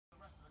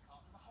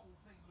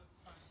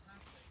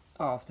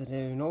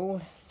Afternoon all,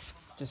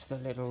 just a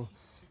little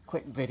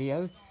quick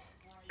video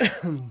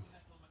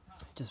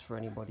just for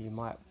anybody who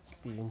might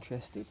be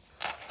interested.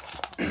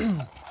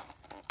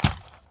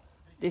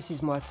 This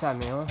is my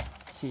Tamiya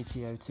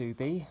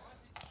TTO2B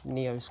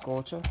Neo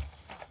Scorcher.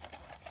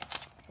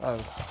 Oh,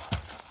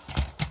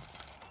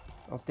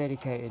 I've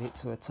dedicated it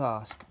to a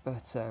task,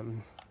 but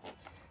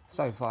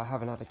so far I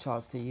haven't had a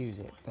chance to use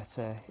it, but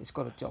it's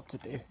got a job to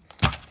do.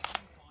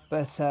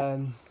 But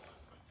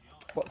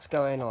what's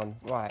going on?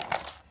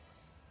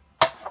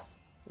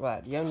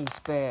 Right, the only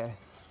spare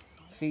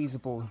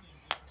feasible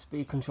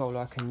speed controller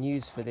I can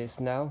use for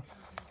this now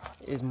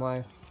is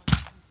my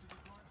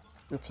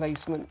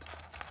replacement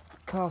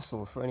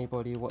castle. For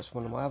anybody who watched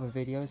one of my other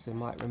videos, they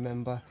might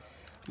remember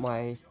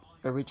my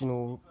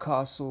original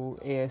castle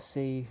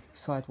ESC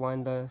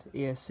Sidewinder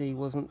ESC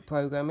wasn't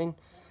programming.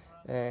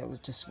 It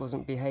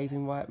wasn't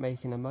behaving right,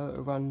 making a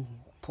motor run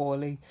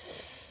poorly.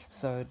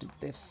 So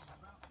it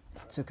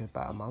took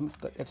about a month,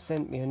 but they've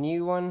sent me a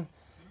new one.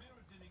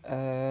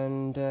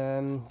 And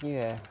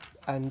yeah,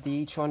 and the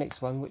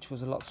E-tronics one, which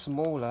was a lot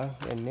smaller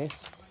than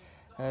this,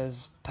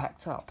 has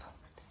packed up.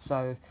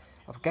 So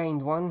I've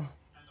gained one,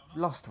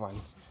 lost one,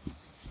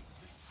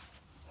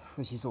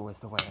 which is always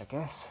the way, I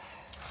guess.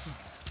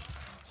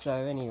 So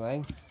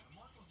anyway,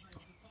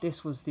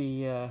 this was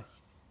the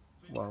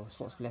well, it's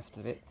what's left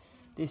of it.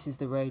 This is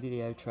the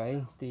radio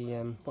tray,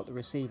 the what the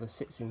receiver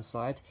sits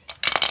inside.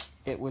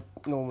 It would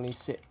normally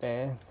sit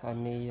there,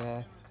 and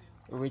the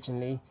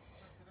originally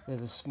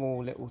there's a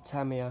small little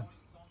Tamiya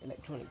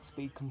electronic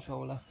speed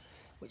controller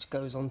which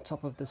goes on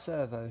top of the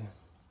servo,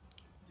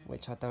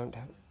 which I don't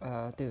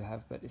do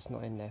have, but it's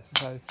not in there.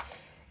 So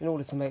in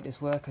order to make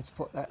this work, I had to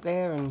put that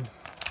there and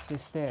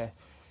this there.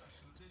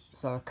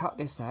 So I cut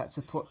this out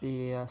to put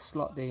the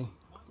slot the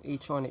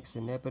E-tronics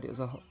in there, but it was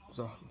a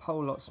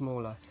whole lot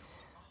smaller.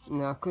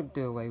 Now I could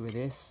do away with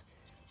this,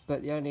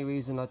 but the only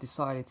reason I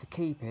decided to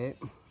keep it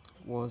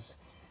was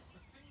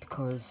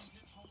because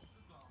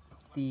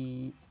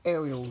the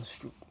aerial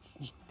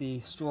the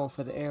straw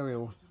for the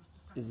aerial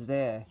is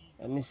there,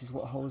 and this is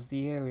what holds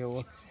the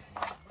aerial,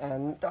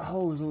 and the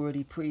hole's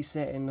already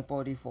preset in the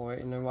body for it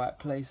in the right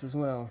place as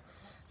well.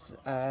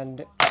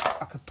 And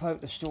I could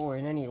poke the straw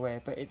in anywhere,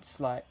 but it's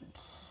like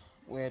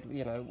weird,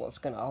 you know, what's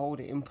going to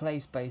hold it in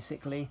place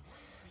basically.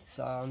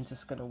 So I'm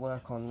just going to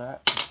work on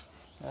that.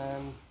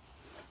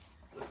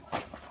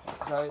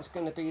 So it's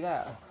going to be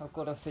that. I've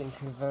got to think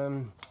of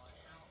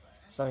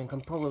something.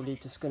 I'm probably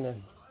just going to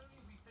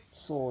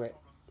saw it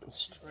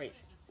straight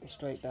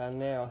down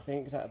there. I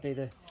think that'd be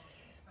the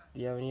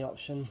only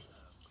option.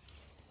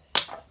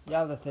 The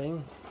other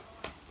thing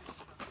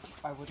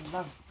I would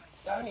love,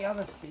 the only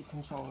other speed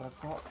controller I've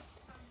got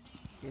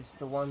is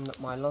the one that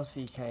my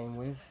Losi came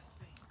with,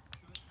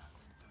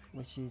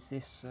 which is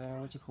this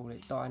what do you call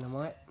it,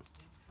 Dynamite.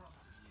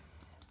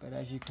 But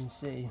as you can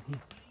see,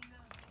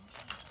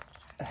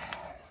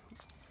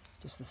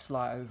 just a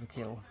slight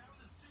overkill.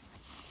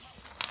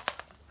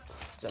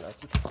 Don't know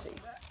if you can see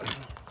that.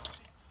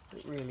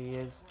 It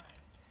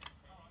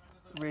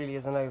really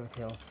is an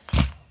overkill,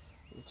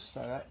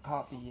 so that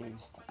can't be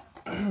used.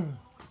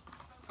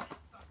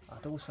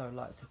 I'd also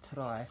like to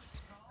try,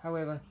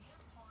 however,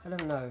 I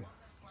don't know.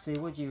 See,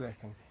 what do you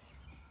reckon?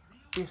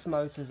 This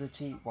motor's a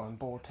cheap one,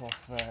 bought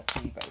off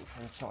eBay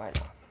from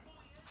China.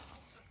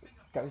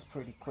 Goes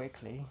pretty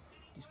quickly,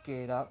 it's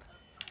geared up.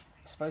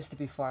 It's supposed to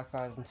be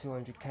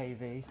 5,200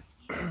 kV.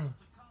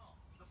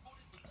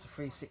 It's a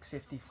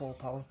 3650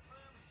 4-pole.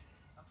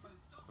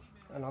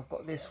 And I've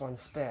got this one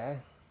spare,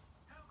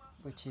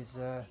 which is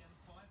I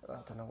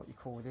don't know what you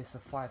call this, a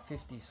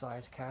 550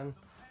 size can.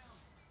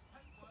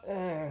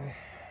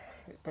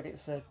 But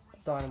it's a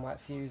Dynamite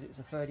fuse, it's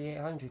a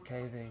 3800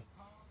 kV.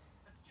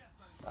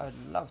 I'd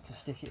love to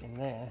stick it in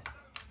there,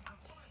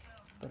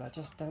 but I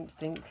just don't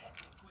think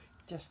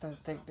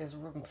there's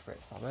room for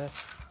it somewhere.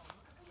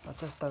 I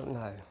just don't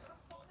know.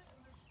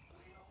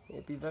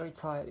 It'd be very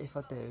tight if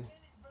I do.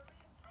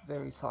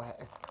 Very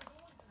tight.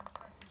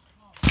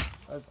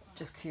 I'm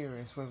just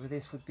curious whether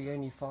this would be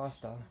any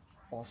faster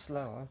or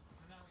slower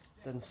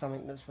than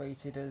something that's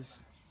rated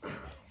as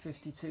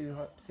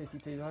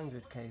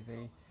 5200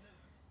 kV.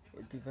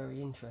 It'd be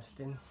very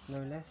interesting,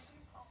 no less.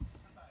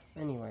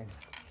 Anyway,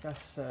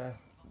 that's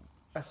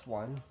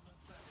one.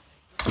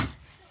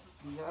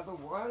 The other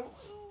one,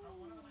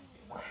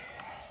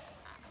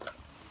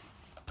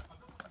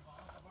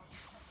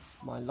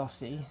 my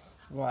Losi.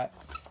 Right,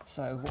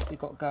 so what we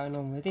got going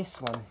on with this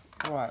one?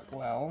 Right,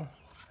 well,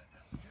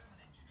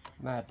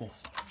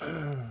 madness.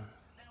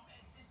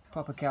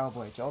 Proper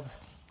cowboy job.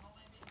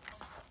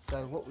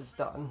 So what we've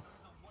done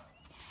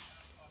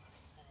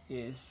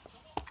is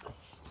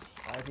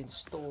I've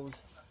installed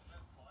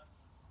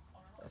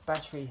a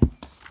battery.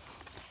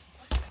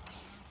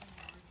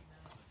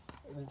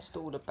 I've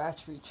installed a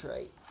battery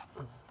tray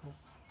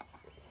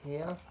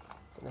here.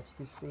 Don't know if you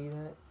can see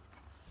that.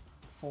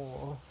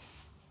 For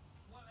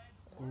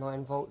a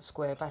 9-volt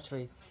square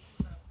battery.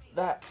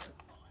 That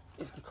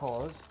is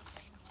because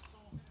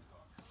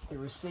the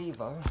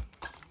receiver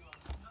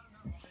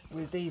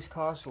with these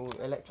Castle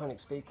electronic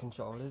speed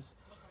controllers,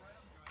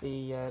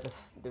 the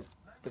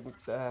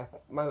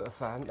motor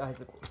fan,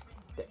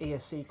 the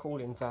ESC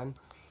cooling fan,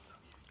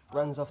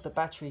 runs off the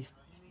battery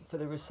for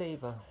the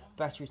receiver,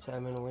 battery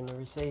terminal in the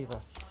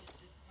receiver.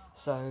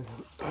 So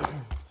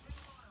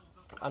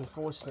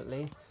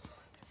unfortunately,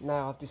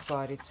 now I've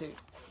decided to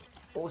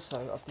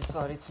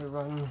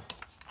run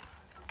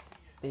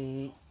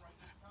the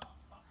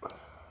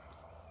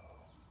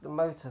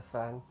motor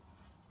fan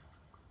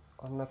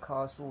on the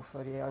Castle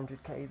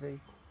 3800 kV,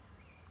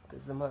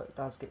 because the motor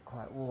does get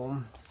quite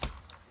warm.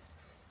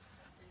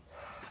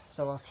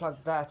 So I've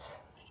plugged that,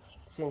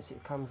 since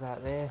it comes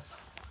out there,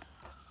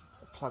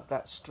 I plug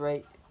that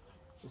straight.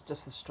 It's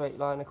just a straight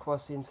line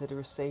across into the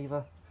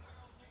receiver,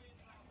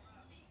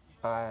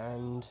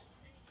 and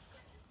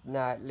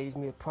now it leaves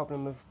me a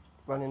problem of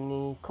running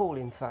the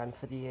cooling fan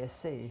for the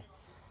ESC.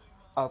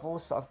 I've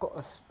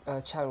got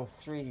a channel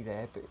 3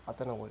 there, but I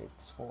don't know what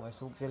it's for.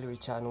 It's auxiliary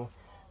channel,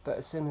 but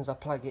as soon as I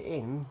plug it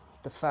in,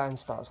 the fan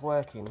starts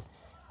working.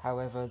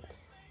 However,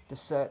 the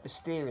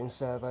steering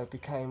servo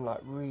became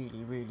like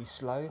really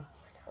slow,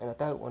 and I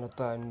don't want to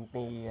burn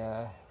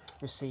the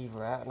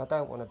receiver out, and I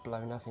don't want to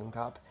blow nothing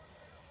up,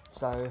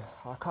 so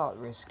I can't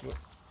risk it.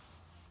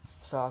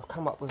 So I've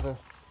come up with a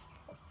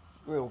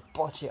real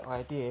botch it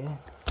idea.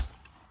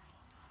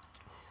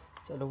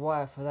 So the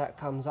wire for that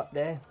comes up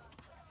there,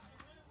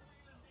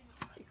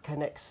 it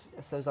connects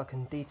so as I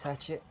can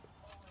detach it.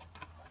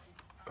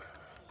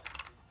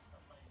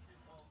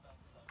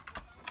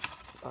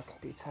 So I can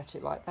detach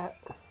it like that.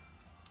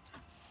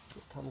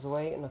 It comes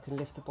away and I can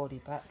lift the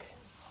body back,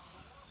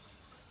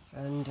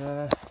 and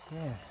yeah,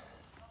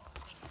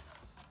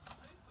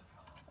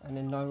 and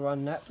then I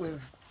run that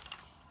with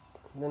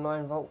the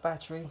 9-volt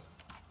battery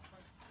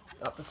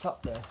up the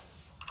top there.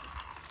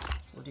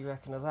 What do you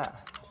reckon of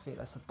that? I think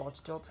that's a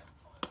bodge job,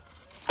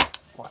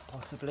 quite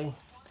possibly.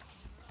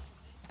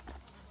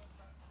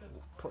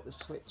 Put a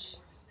switch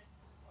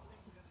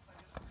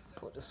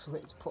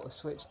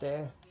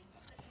there,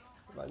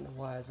 run the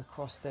wires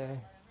across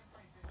there.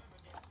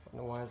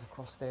 The wires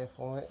across there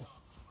for it,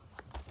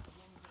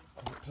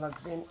 and it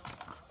plugs in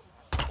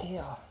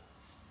here.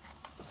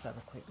 Let's have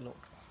a quick look.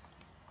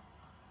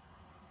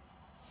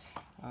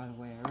 Other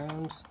way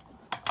around.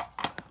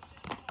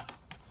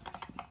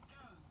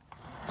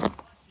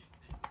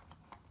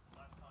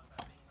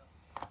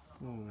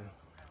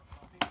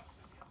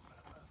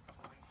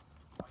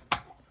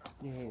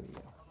 Here we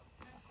go.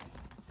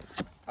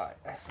 Alright,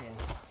 that's in.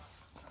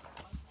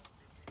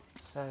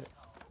 So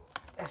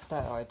that's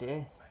that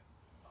idea.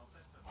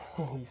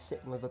 He's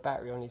sitting with a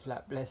battery on his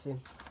lap, bless him.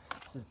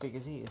 It's as big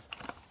as he is.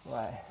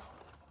 Right,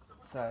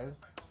 so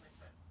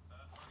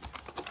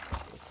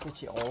let's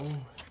switch it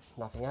on.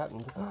 Nothing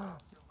happened.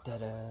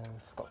 Ta-da!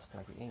 Forgot to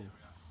plug it in.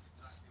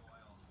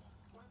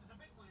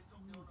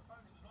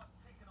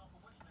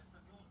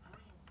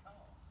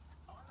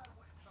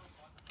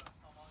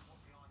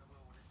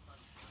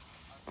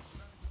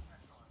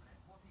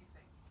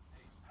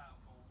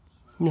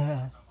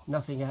 Nah,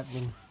 nothing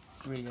happening.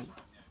 Brilliant.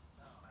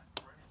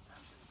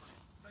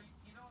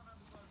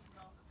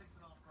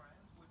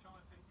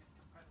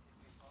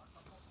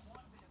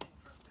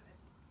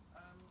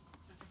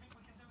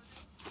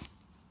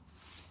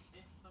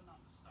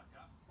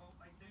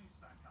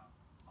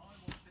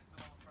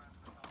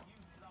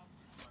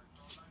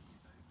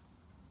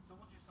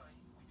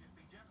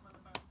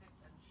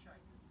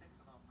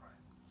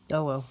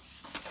 Oh well,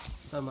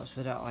 so much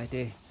for that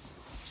idea.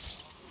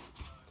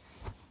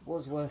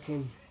 Was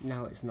working,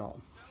 now it's not.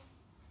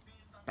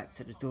 Back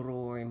to the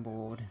drawing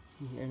board.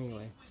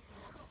 Anyway,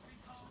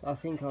 I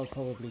think I'll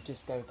probably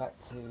just go back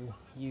to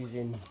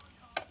using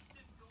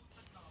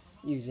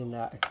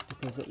that,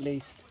 because at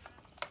least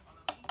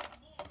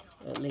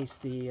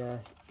the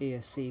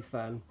ESC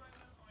fan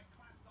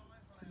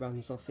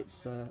runs off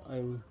its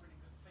own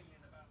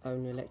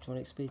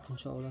electronic speed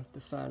controller.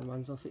 The fan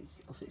runs off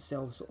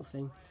itself, sort of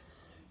thing,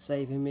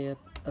 saving me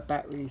a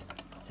battery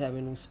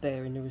terminal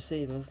spare in the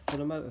receiver for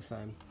the motor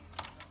fan,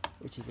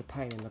 which is a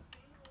pain in the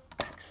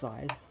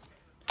backside.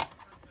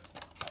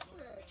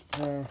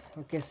 But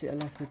I guess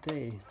it'll have to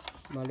be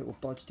my little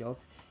bodge job.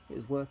 It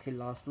was working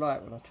last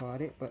night when I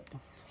tried it, but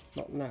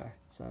not now,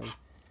 so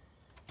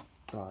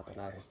I don't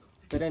know.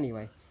 But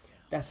anyway,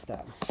 that's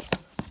that.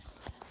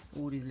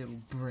 All these little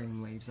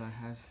brain waves I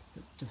have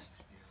that just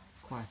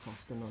quite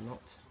often or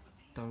not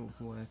don't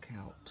work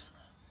out.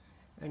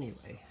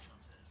 Anyway,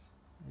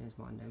 there's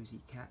my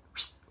nosy cat.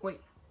 Wait,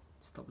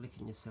 stop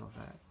licking yourself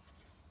out.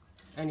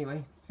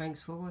 Anyway,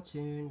 thanks for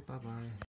watching. Bye bye.